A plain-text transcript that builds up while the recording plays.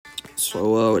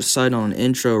So, it's deciding on an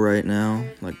intro right now,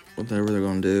 like whatever they're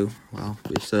gonna do. Wow,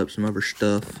 we set up some other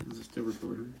stuff. Is it still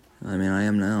recording? I mean, I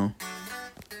am now.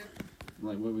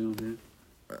 Like, what we gonna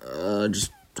do?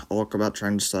 Just talk about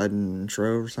trying to decide an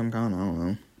intro or some kind. I don't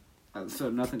know. So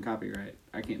nothing copyright.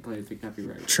 I can't play anything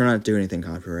copyright. Try not to do anything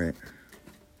copyright.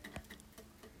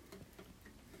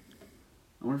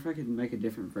 I wonder if I could make a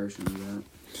different version of that.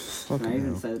 Fucking Can I even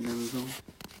hell. say the name of the song?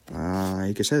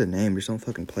 You can say the name, just don't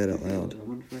fucking play it out loud. I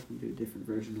wonder if I can do a different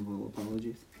version of All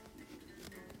Apologies.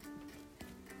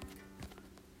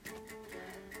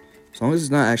 As long as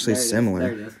it's not actually There it is, similar.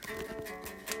 there it is.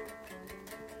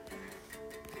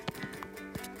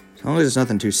 As long as it's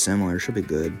nothing too similar, it should be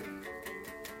good.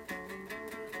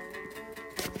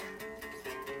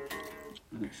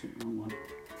 Oh, shit, wrong one.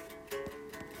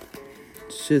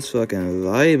 Shit's fucking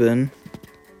vibing.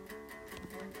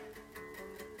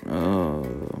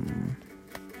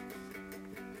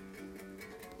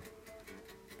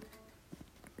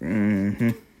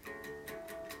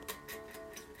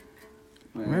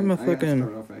 Wait, Where am I I gotta fucking-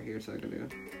 start off right here so I can do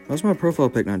it. Why's my profile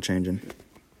pic not changing?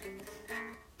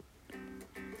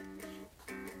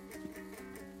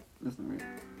 That's not right.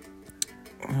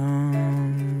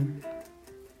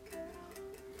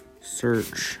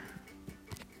 Search.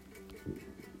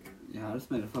 Yeah, I just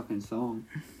made a fucking song.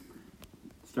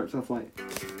 Starts off like...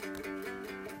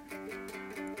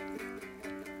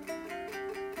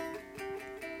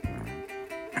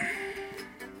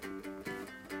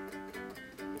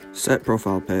 Set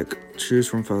profile pic. Choose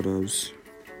from photos.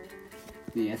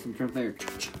 Yeah, some Trump there.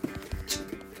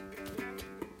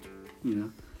 You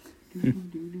know.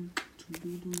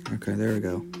 Okay, there we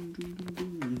go.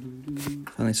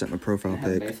 Finally set my profile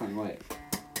Have a pic. baseline light.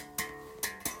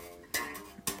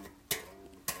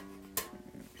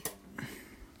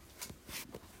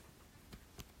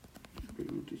 Pretty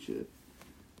empty shit.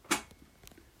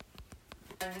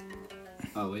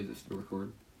 Oh wait, is it still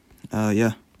recording?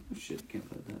 Yeah. Oh shit, can't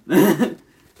play that.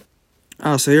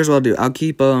 Oh, so here's what I'll do. I'll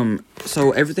keep,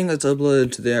 so everything that's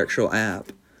uploaded to the actual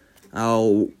app,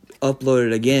 I'll upload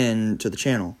it again to the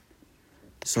channel.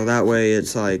 So that way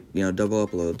it's like, you know, double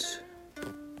uploads. You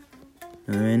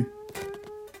know what I mean?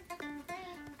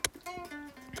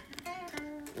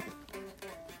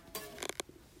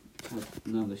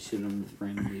 None of the shit I'm just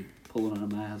randomly pulling out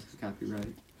of my ass is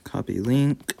copyright. Copy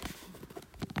link.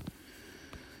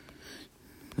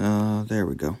 There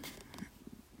we go.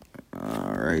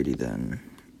 Alrighty then.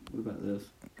 What about this?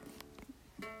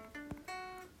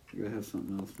 You gotta have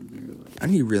something else in there like... I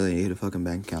really need a fucking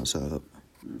bank account set up.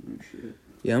 Oh shit.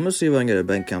 Yeah, I'm gonna see if I can get a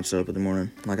bank account set up in the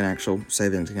morning. Like an actual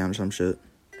savings account or some shit.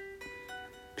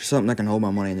 Just something that can hold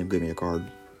my money and then give me a card.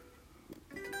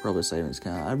 Probably a savings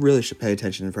account. I really should pay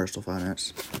attention to personal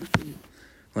finance.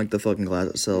 Like the fucking class Yeah,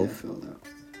 I itself. feel that.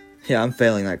 Yeah, I'm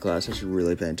failing that class. I should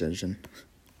really pay attention.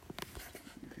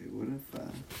 Okay, what if I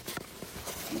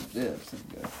do this and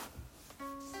go...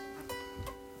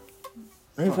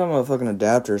 I need to find my fucking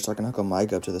adapter so I can hook a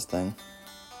mic up to this thing.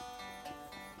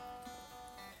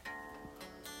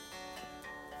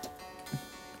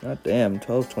 God damn,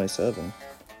 12:27.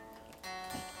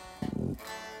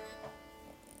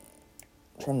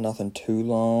 Try nothing too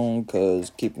long,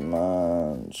 cause keep in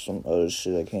mind some other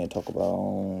shit I can't talk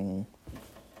about.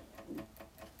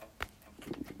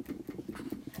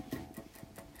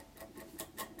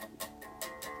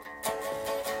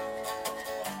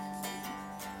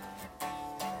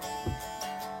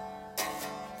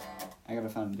 I gotta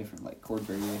find a different, like, chord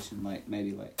variation, like,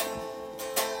 maybe, like...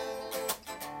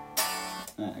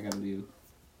 I gotta do...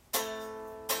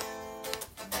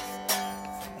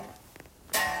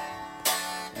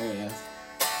 There it is.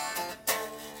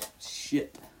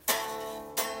 Shit.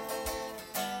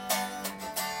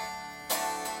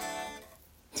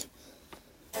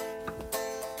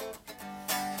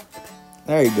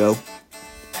 There you go.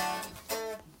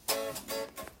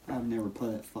 I've never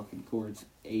played that fucking chords.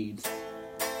 AIDS.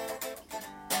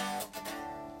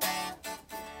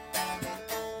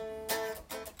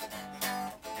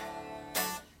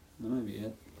 That might be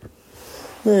it.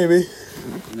 Maybe.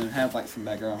 And then have like some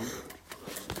background.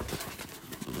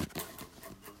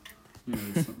 You know,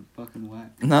 something fucking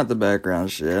whack. Not the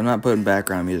background shit. I'm not putting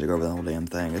background music over the whole damn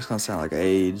thing. It's gonna sound like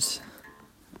AIDS.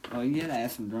 Oh, you gotta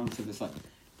add some drums if it's like,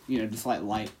 you know, just like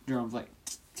light drums, like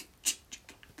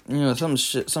You know, some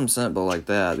simple like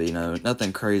that, but, you know,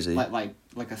 nothing crazy. like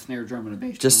a snare drum and a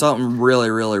bass Just drum. something really,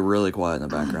 really, really quiet in the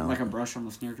background. Like a brush on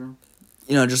the snare drum.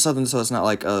 You know, just something so it's not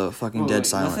like a fucking dead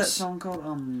What's that silence. song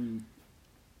called?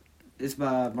 It's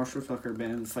by Marshall Tucker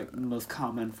Band. It's like the most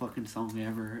common fucking song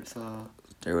ever. It's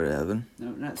Stairway to Heaven.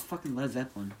 no, it's fucking Led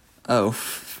Zeppelin. Oh.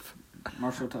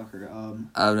 Marshall Tucker.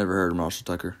 I've never heard of Marshall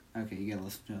Tucker. Okay, you gotta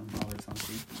listen to him. All their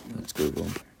songs. Let's Google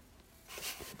him.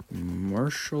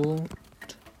 Marshall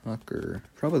Tucker.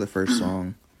 Probably the first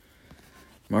song.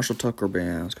 Marshall Tucker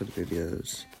Band. Let's go to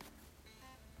videos.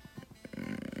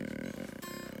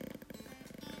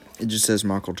 It just says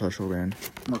Marshall Tucker Band.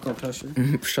 Marshall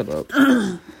Tucker. Shut up.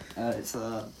 It's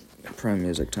Prime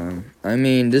Music time. I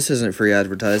mean, this isn't free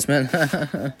advertisement.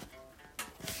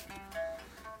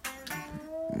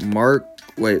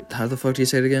 Wait, how the fuck do you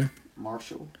say it again?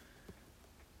 Marshall.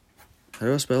 How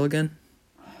do I spell again?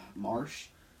 Marsh.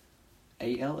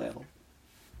 ALL.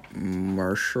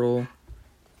 Marshall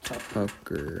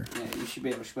Tucker. Yeah, you should be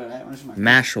able to spell that one.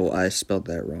 Mashal, I spelled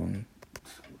that wrong.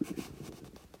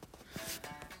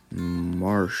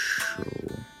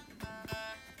 Marshall.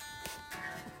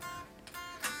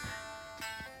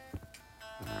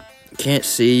 Can't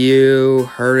see you.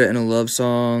 Heard it in a love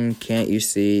song. Can't you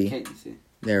see? Can't you see?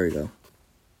 There we go.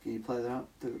 Can you play that out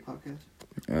through the podcast?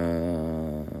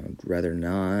 Rather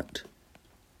not.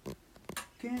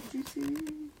 Can't you see?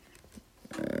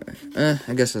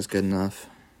 I guess that's good enough.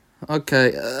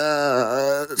 Okay,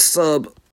 sub.